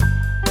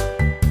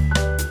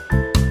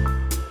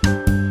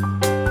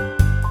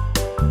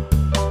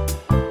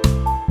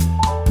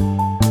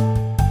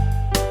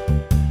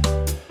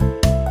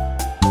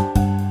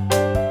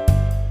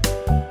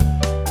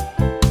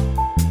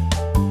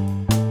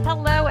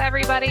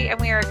everybody, and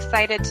we are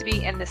excited to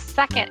be in the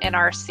second in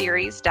our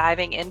series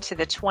diving into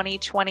the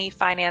 2020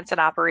 Finance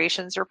and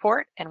Operations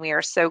Report. And we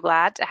are so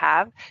glad to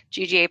have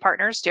GGA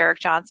Partners Derek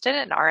Johnston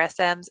and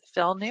RSM's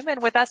Phil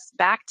Newman with us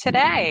back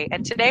today.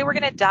 And today we're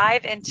going to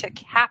dive into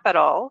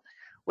capital,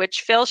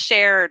 which Phil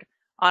shared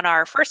on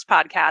our first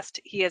podcast.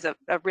 He has a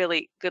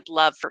really good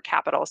love for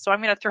capital. So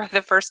I'm going to throw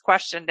the first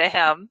question to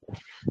him.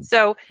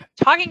 So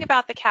talking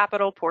about the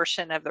capital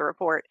portion of the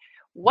report,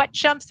 what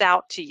jumps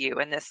out to you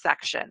in this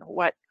section?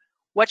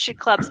 What should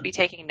clubs be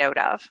taking note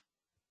of?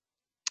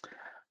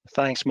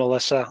 Thanks,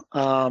 Melissa.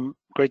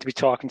 Great to be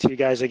talking to you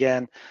guys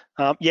again.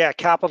 Yeah,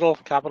 capital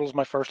is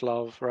my first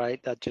love, right?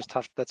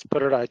 Let's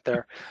put it out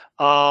there.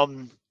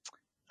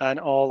 And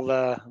all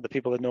the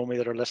people that know me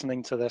that are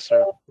listening to this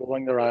are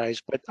rolling their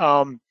eyes. But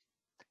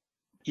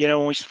you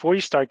know, before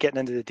you start getting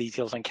into the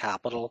details on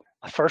capital,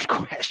 my first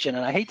question,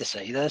 and I hate to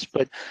say this,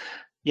 but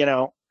you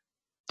know,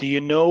 do you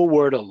know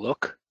where to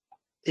look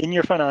in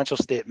your financial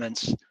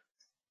statements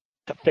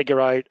to figure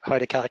out how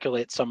to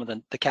calculate some of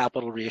the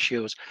capital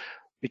ratios?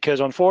 Because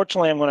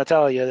unfortunately, I'm going to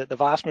tell you that the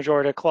vast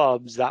majority of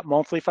clubs, that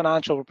monthly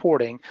financial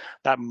reporting,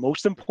 that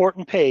most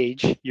important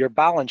page, your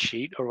balance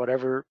sheet or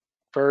whatever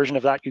version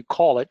of that you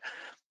call it,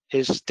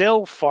 is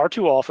still far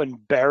too often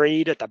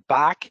buried at the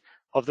back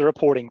of the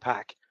reporting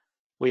pack.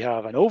 We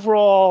have an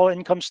overall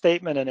income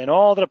statement and in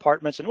all the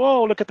departments, and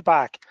whoa, look at the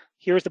back.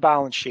 Here's the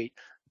balance sheet.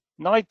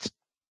 Now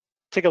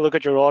take a look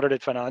at your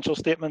audited financial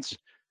statements.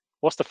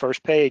 What's the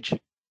first page?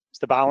 It's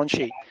the balance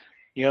sheet.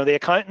 You know, the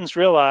accountants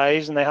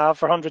realize, and they have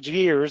for hundreds of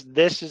years,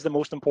 this is the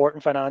most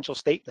important financial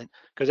statement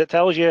because it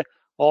tells you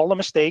all the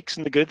mistakes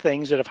and the good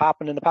things that have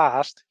happened in the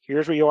past.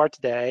 Here's where you are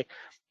today.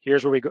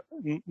 Here's where we go.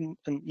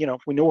 And you know,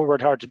 we know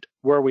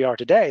where we are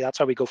today. That's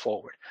how we go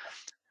forward.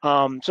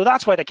 So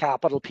that's why the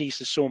capital piece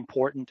is so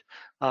important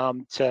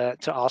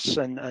to us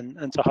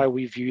and to how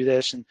we view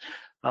this. And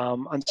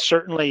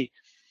certainly,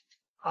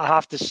 I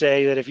have to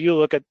say that if you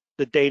look at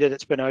the data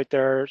that's been out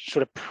there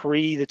sort of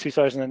pre the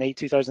 2008,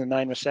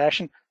 2009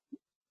 recession,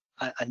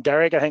 and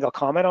Derek, I think I'll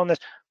comment on this,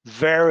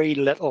 very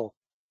little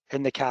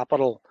in the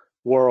capital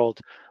world.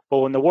 But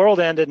when the world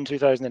ended in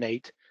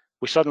 2008,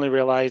 we suddenly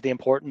realized the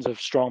importance of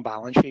strong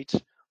balance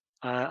sheets.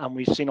 And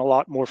we've seen a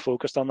lot more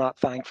focused on that,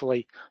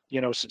 thankfully, you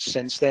know,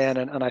 since then.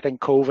 And I think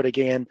COVID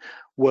again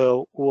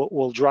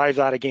will drive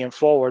that again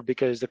forward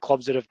because the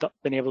clubs that have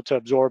been able to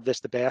absorb this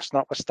the best,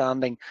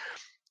 notwithstanding,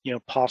 you know,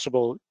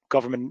 possible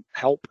government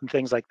help and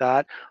things like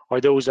that,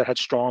 are those that had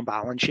strong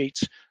balance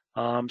sheets.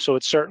 So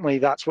it's certainly,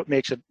 that's what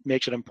makes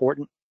it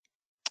important.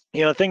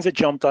 You know, things that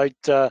jumped out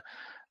to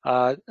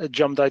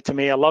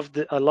me. I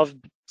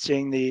loved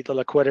seeing the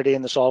liquidity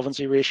and the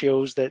solvency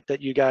ratios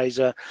that you guys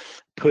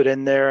put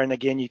in there. And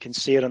again, you can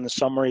see it on the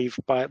summary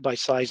by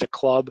size of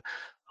club.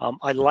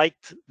 I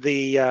liked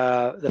the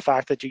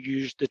fact that you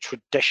used the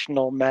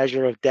traditional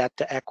measure of debt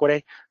to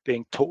equity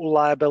being total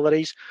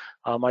liabilities.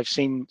 I've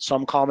seen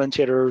some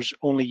commentators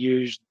only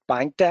use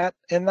bank debt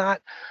in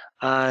that,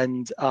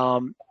 and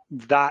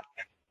that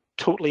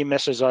totally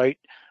misses out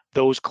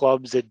those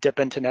clubs that dip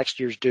into next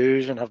year's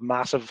dues and have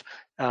massive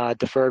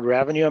deferred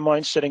revenue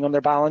amounts sitting on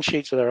their balance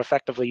sheet, so they're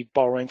effectively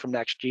borrowing from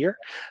next year,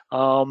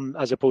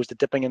 as opposed to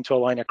dipping into a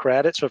line of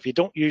credit. So if you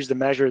don't use the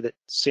measure that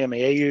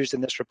CMAA used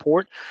in this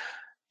report,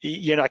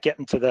 you're not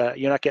getting to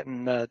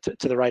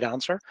the right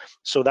answer.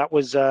 So that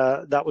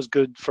was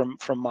good from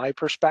my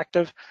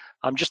perspective.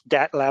 Just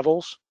debt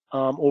levels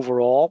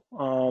overall,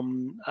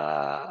 and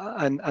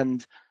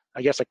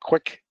I guess a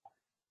quick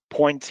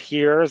point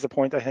here is the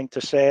point I think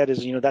to say it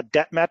is, you know, that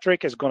debt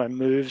metric is going to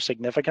move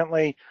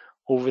significantly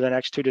over the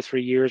next 2 to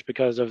 3 years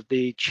because of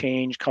the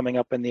change coming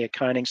up in the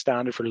accounting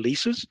standard for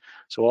leases.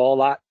 So all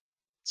that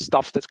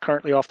stuff that's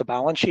currently off the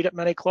balance sheet at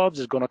many clubs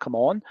is going to come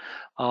on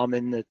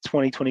in the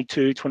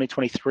 2022,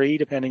 2023,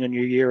 depending on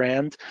your year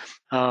end.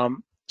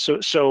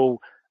 So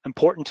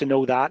important to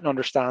know that and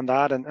understand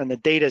that. And the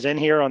data is in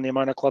here on the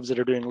amount of clubs that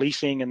are doing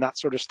leasing and that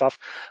sort of stuff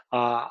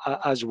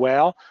as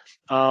well.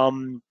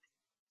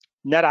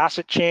 Net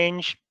asset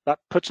change, that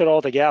puts it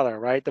all together,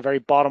 right? The very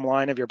bottom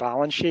line of your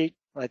balance sheet.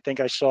 I think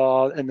I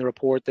saw in the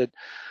report that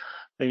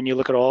when you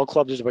look at all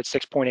clubs, there's about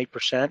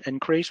 6.8%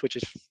 increase, which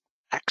is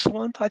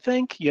excellent, I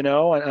think, you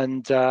know,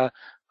 and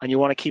you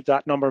want to keep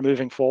that number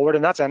moving forward.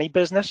 And that's any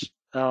business.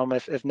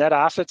 If net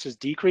assets is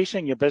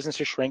decreasing, your business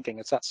is shrinking.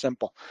 It's that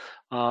simple.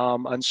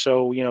 And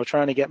so, you know,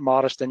 trying to get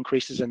modest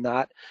increases in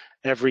that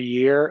every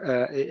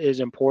year is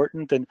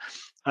important. And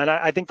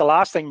I think the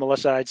last thing,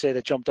 Melissa, I'd say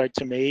that jumped out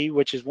to me,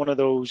 which is one of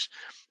those,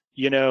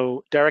 you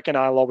know, Derek and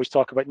I will always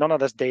talk about, none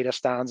of this data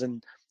stands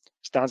in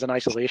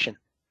isolation,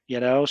 you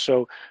know.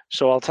 So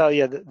I'll tell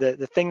you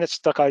the thing that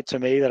stuck out to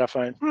me that I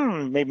found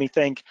made me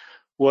think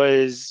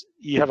was,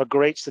 you have a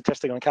great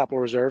statistic on capital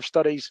reserve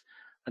studies,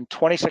 and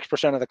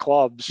 26% of the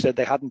clubs said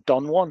they hadn't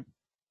done one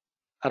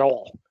at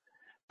all,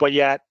 but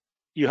yet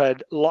you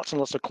had lots and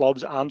lots of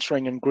clubs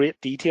answering in great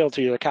detail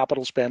to your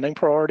capital spending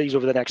priorities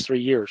over the next 3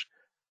 years.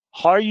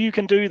 How you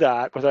can do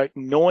that without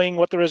knowing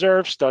what the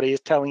reserve study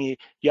is telling you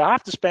you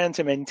have to spend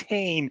to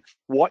maintain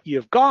what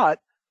you've got,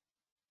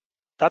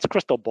 that's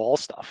crystal ball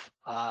stuff.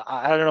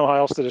 I don't know how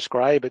else to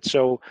describe it.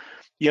 So,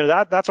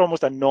 that's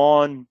almost a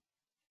non.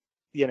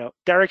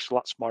 Derek's a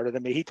lot smarter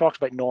than me. He talks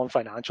about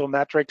non-financial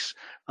metrics.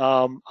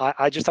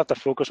 I just have to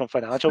focus on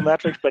financial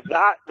metrics. But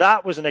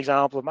that was an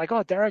example of, my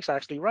God, Derek's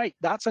actually right.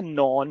 That's a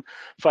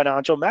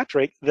non-financial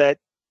metric that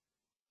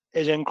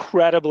is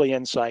incredibly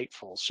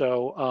insightful.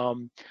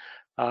 So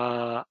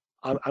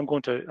I'm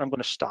going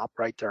to stop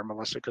right there,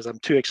 Melissa, because I'm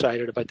too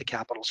excited about the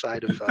capital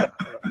side of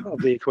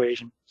the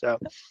equation. So.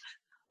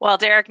 Well,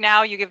 Derek,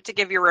 now you get to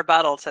give your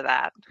rebuttal to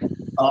that.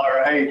 All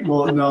right.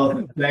 Well,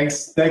 no,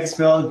 thanks,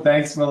 Phil.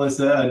 Thanks,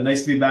 Melissa.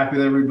 Nice to be back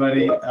with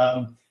everybody.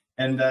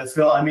 And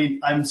Phil, I mean,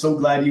 I'm so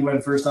glad you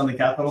went first on the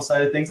capital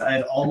side of things. I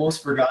had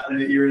almost forgotten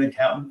that you're an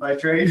accountant by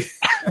trade.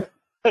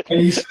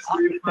 And you just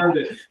reaffirmed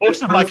it.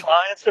 Most of my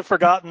clients have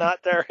forgotten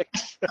that, Derek.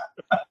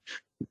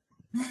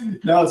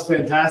 No, it's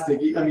fantastic.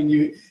 I mean,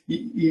 you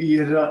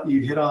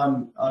hit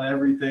on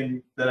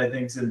everything that I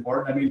think is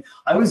important. I mean,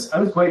 I was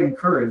quite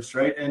encouraged,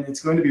 right? And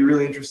it's going to be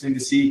really interesting to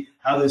see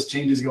how this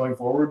changes going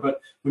forward. But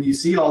when you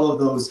see all of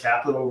those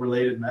capital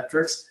related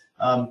metrics,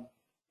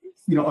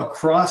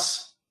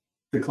 across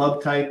the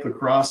club type,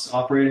 across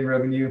operating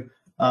revenue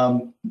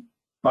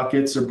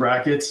buckets or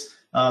brackets,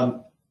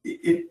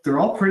 they're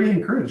all pretty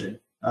encouraging.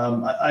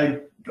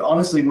 I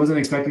honestly wasn't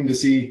expecting to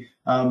see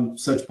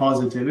such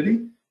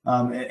positivity.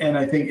 And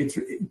I think it's,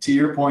 to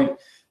your point,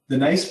 the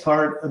nice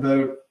part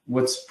about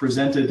what's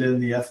presented in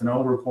the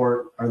F&O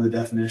report are the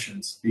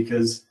definitions,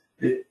 because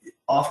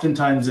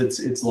oftentimes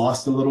it's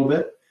lost a little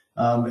bit.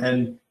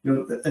 And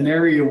an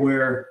area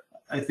where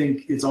I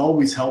think it's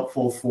always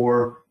helpful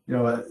for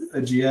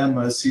a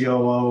GM, a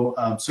COO,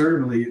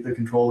 certainly the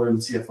controller and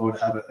the CFO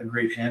to have a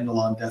great handle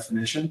on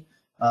definition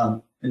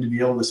and to be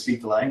able to speak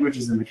the language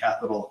is in the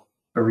capital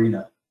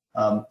arena.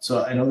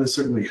 So I know this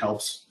certainly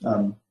helps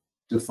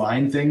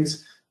define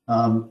things.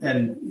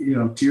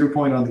 And to your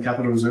point on the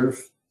capital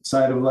reserve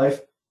side of life,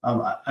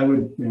 I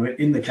would,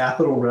 in the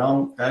capital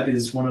realm, that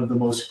is one of the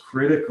most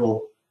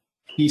critical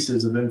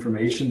pieces of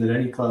information that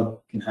any club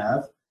can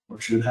have or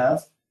should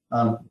have.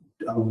 A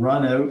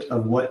run out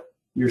of what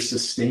your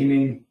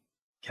sustaining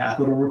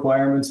capital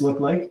requirements look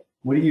like.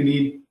 What do you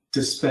need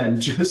to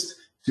spend just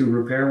to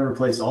repair and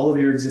replace all of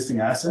your existing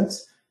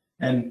assets?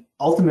 And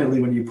ultimately,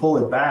 when you pull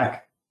it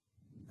back,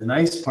 the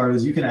nice part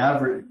is you can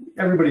average.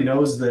 Everybody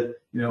knows that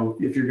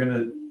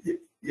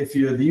if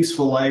the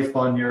useful life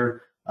on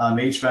your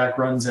HVAC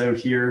runs out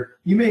here,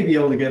 you may be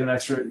able to get an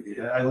extra.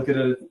 I look at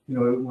it,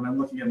 when I'm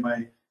looking at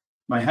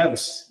my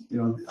house,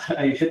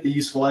 I hit the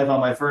useful life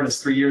on my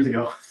furnace 3 years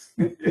ago.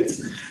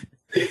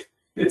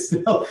 it's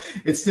still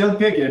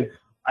kicking.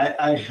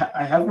 I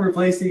haven't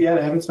replaced it yet.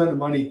 I haven't spent the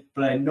money,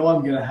 but I know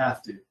I'm going to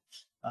have to.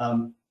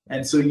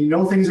 And so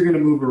things are going to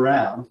move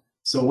around.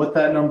 So what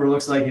that number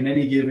looks like in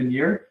any given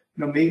year,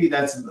 maybe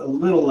that's a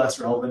little less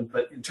relevant,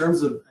 but in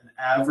terms of an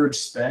average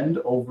spend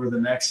over the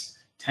next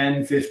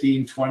 10,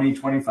 15, 20,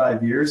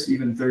 25 years,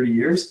 even 30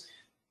 years,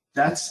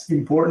 that's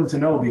important to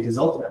know, because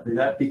ultimately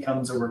that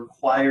becomes a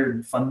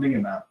required funding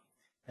amount.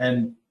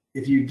 And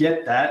if you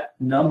get that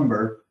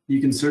number, you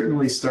can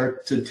certainly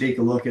start to take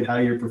a look at how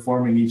you're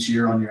performing each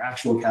year on your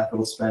actual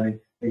capital spending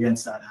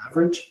against that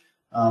average.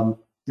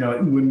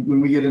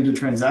 When we get into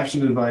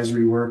transaction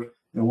advisory work,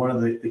 one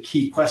of the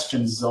key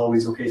questions is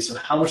always, okay, so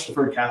how much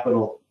deferred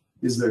capital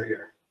is there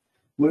here?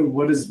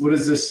 What does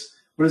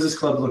this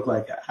club look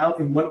like?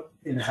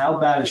 In how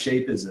bad a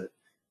shape is it?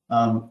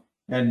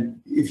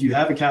 And if you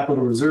have a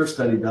capital reserve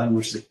study done,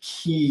 which is a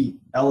key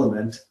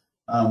element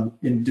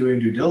in doing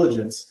due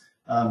diligence,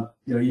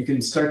 you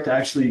can start to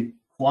actually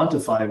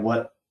quantify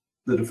what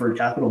the deferred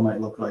capital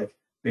might look like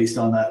based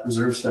on that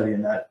reserve study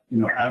and that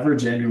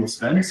average annual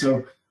spend.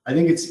 So I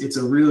think it's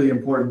a really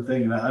important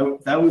thing, and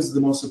that was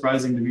the most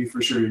surprising to me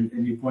for sure.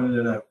 And you pointed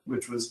it out,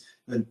 which was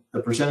the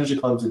percentage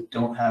of clubs that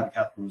don't have a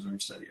capital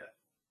reserve study yet.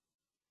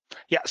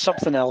 Yeah,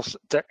 something else,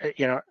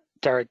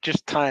 Derek,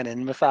 just tying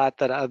in with that.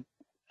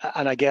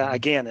 And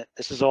again,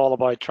 this is all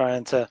about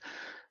trying to,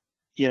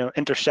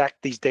 intersect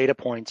these data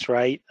points,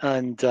 right?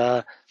 And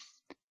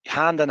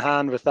hand in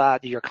hand with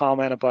that, your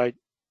comment about,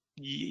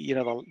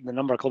 the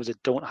number of clubs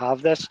that don't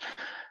have this.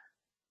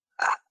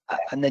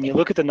 And then you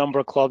look at the number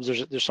of clubs,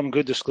 there's some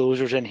good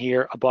disclosures in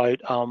here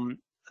about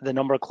the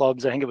number of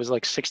clubs. I think it was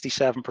like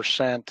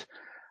 67%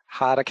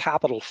 had a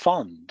capital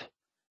fund.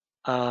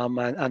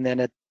 And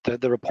then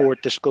the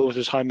report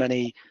discloses how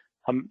many,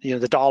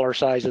 the dollar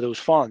size of those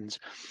funds.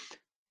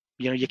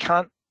 You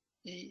can't,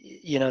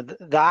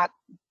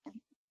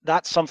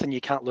 that's something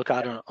you can't look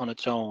at on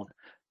its own,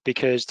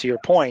 because to your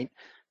point,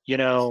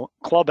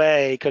 Club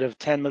A could have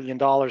 $10 million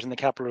in the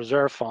capital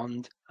reserve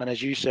fund, and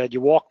as you said,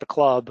 you walk the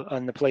club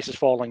and the place is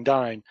falling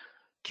down.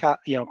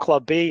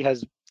 Club B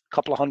has a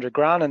couple of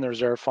 $100,000 in the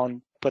reserve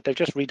fund, but they've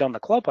just redone the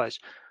clubhouse.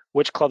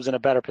 Which club's in a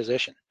better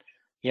position?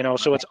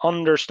 So it's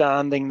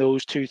understanding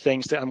those two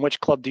things, and which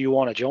club do you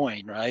want to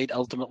join, right?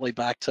 Ultimately,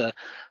 back to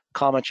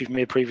comments you've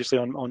made previously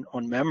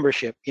on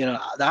membership.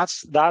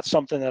 That's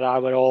something that I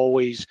would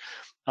always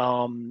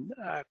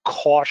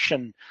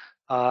caution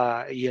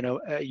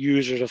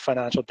users of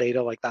financial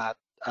data like that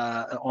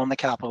on the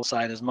capital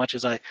side, as much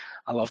as I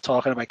love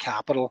talking about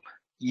capital,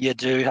 you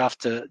do have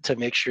to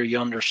make sure you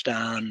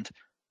understand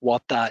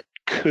what that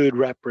could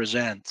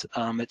represent.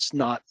 It's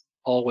not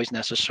always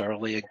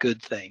necessarily a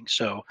good thing.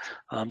 So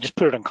just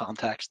put it in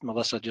context.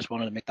 Melissa, just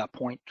wanted to make that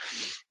point.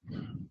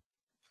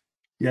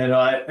 Yeah, no,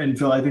 and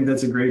Phil, I think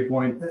that's a great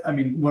point. I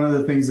mean, one of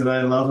the things that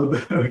I love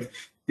about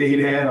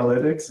data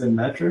analytics and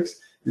metrics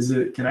is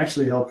that it can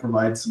actually help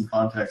provide some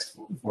context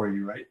for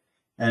you, right?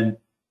 And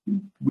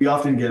we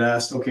often get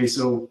asked, okay,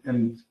 so,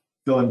 and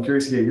Phil, I'm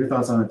curious to get your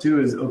thoughts on it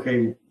too, is,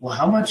 okay, well,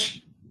 how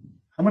much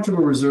of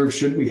a reserve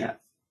should we have?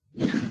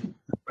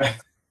 Right?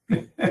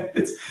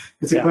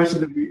 It's a question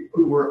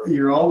that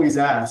you're always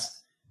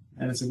asked.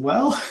 And it's like,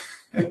 well,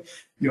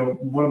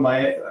 one of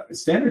my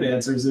standard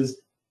answers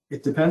is,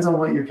 it depends on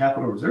what your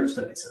capital reserve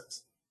study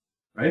says,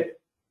 right?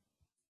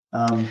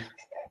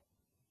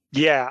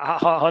 Yeah,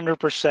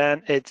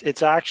 100%.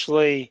 It's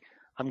actually,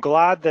 I'm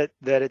glad that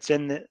it's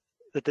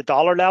that the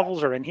dollar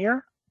levels are in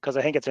here, because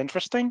I think it's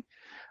interesting.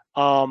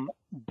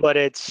 But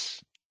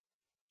it's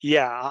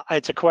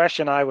a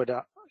question I would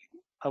I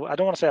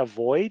don't want to say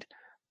avoid,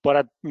 but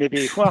I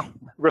maybe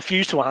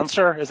refuse to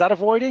answer. Is that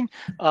avoiding?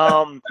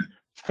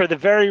 For the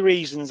very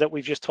reasons that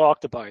we've just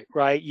talked about,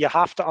 right? You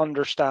have to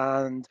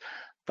understand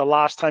the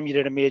last time you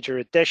did a major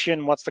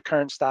addition, what's the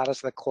current status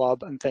of the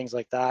club, and things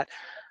like that.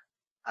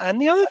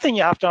 And the other thing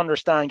you have to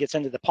understand gets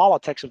into the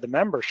politics of the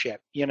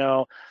membership. We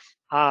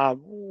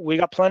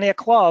got plenty of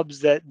clubs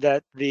that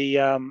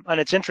and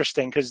it's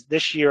interesting because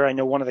this year I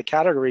know one of the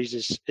categories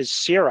is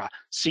CIRA,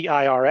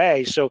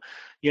 CIRA. So,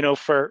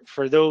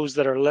 for those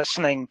that are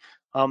listening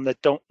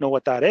that don't know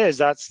what that is,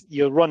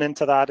 you'll run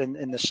into that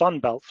in the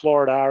Sun Belt,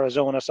 Florida,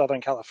 Arizona, Southern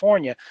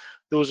California.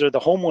 Those are the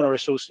homeowner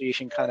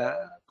association kind of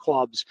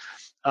clubs.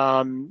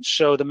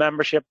 So the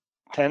membership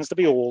tends to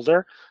be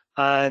older.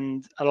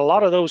 And at a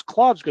lot of those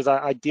clubs, because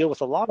I deal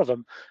with a lot of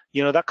them,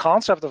 that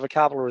concept of a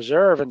capital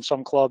reserve in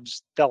some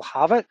clubs, they'll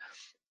have it,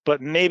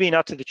 but maybe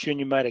not to the tune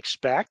you might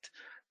expect,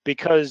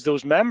 because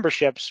those members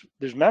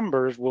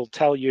will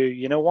tell you,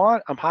 you know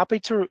what, I'm happy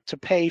to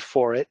pay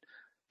for it,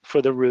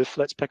 for the roof,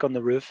 let's pick on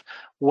the roof,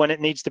 when it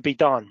needs to be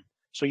done.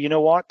 So you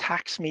know what,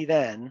 tax me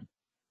then,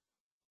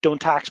 don't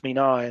tax me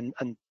now and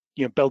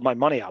build my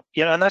money up.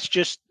 And that's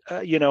just,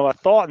 a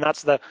thought, and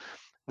that's the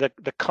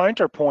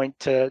counterpoint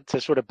to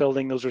sort of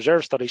building those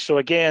reserve studies. So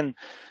again,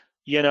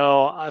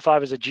 if I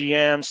was a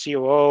GM,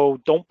 COO,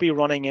 don't be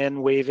running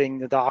in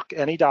waving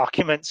any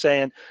document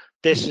saying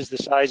this is the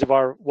size of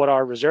what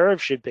our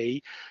reserve should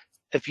be.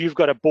 If you've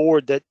got a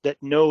board that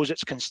knows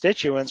its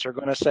constituents are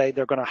going to say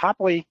they're going to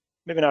happily,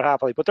 maybe not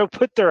happily, but they'll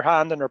put their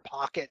hand in their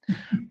pocket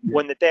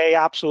when the day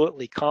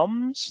absolutely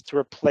comes to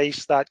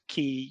replace that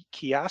key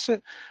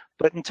asset.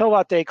 But until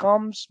that day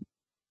comes,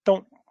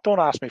 don't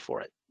ask me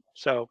for it.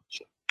 So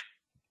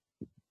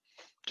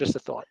just a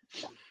thought.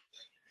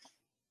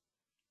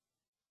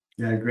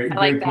 Yeah, great. I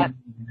like great that.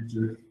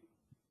 Point.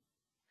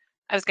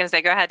 I was going to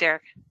say, go ahead,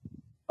 Derek.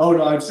 Oh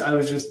no, I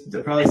was just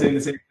probably saying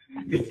the same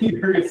thing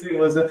you heard say,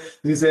 Melissa.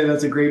 You say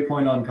that's a great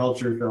point on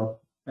culture, Phil,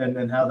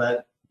 and how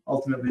that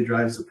ultimately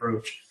drives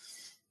approach.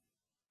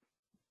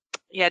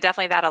 Yeah,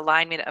 definitely that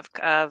alignment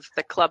of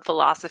the club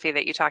philosophy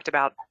that you talked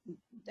about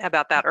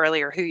that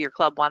earlier, who your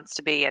club wants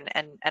to be,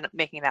 and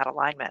making that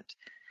alignment.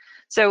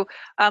 So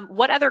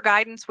what other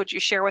guidance would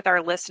you share with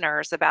our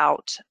listeners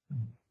about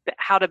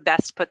how to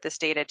best put this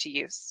data to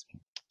use?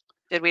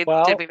 Did we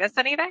miss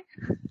anything?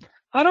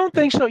 I don't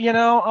think so. And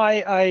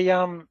I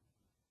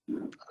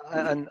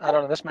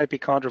don't know, this might be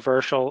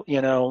controversial.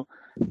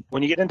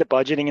 When you get into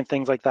budgeting and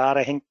things like that,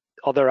 I think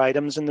other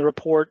items in the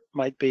report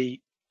might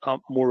be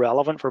more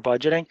relevant for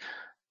budgeting.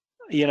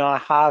 I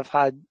have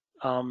had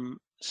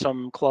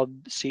some club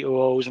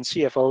COOs and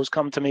CFOs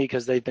come to me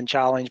because they've been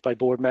challenged by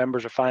board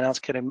members or finance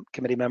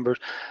committee members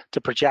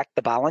to project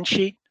the balance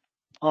sheet.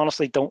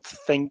 Honestly, don't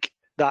think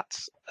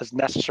that's as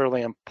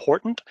necessarily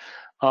important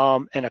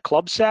in a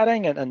club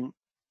setting, and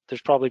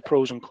there's probably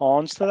pros and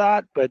cons to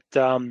that. But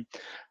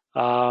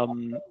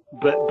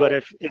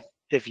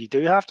if you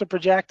do have to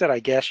project it, I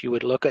guess you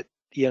would look at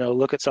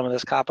some of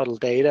this capital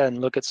data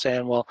and look at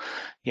saying, well,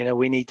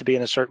 we need to be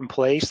in a certain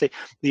place.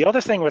 The other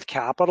thing with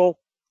capital,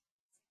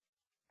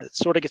 it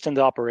sort of gets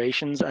into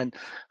operations, and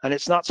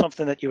it's not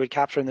something that you would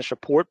capture in this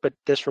report, but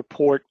this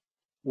report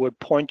would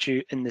point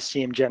you in the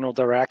same general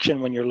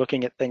direction when you're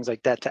looking at things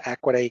like debt to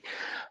equity,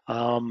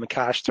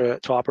 cash to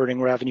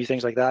operating revenue,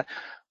 things like that.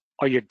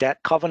 Are your debt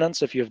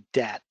covenants if you have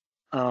debt?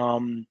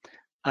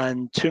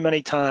 And too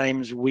many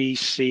times we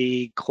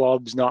see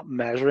clubs not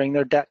measuring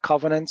their debt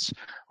covenants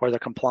or their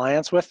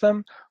compliance with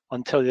them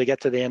until they get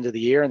to the end of the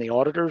year and the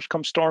auditors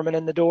come storming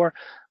in the door.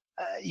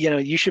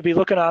 You should be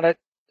looking at it,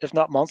 if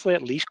not monthly,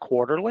 at least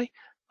quarterly.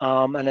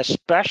 And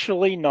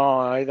especially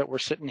now that we're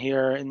sitting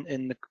here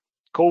in the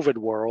COVID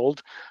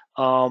world,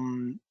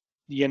 and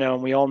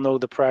we all know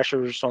the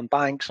pressures on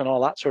banks and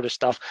all that sort of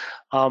stuff.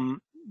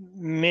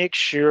 Make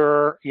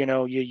sure,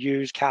 you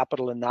use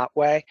capital in that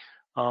way.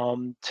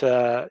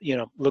 To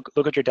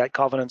look at your debt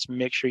covenants and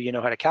make sure you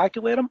know how to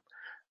calculate them,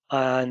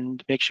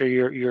 and make sure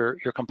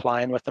you're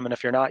complying with them. And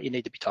if you're not, you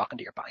need to be talking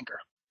to your banker.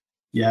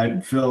 Yeah,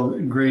 Phil,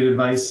 great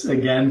advice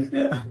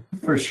again,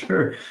 for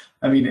sure.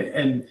 I mean,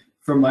 and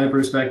from my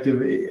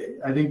perspective,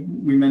 I think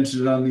we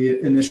mentioned it on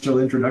the initial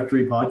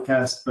introductory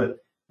podcast,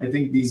 but I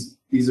think these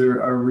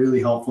are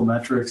really helpful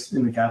metrics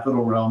in the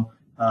capital realm,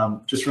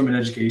 just from an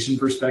education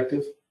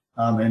perspective.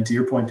 And to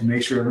your point, to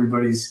make sure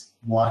everybody's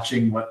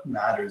watching what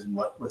matters and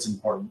what's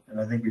important. And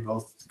I think we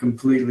both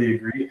completely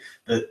agree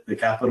that the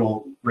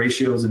capital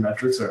ratios and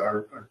metrics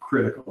are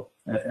critical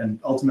and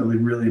ultimately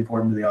really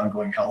important to the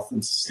ongoing health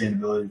and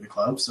sustainability of the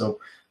club. So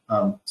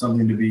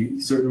something to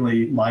be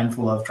certainly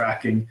mindful of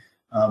tracking,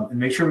 and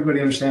make sure everybody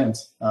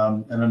understands,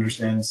 and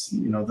understands,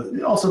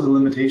 also the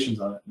limitations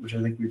on it, which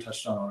I think we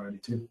touched on already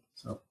too.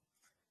 So.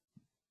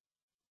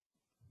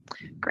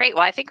 Great.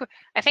 Well, I think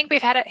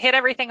we've hit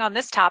everything on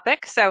this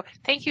topic. So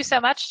thank you so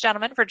much,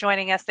 gentlemen, for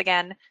joining us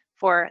again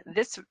for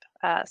this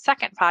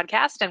second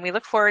podcast. And we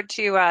look forward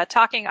to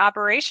talking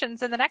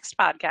operations in the next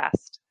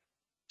podcast.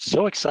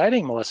 So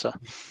exciting, Melissa.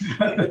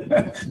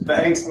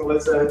 Thanks,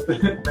 Melissa.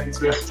 Thanks,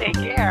 Rick. Take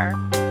care.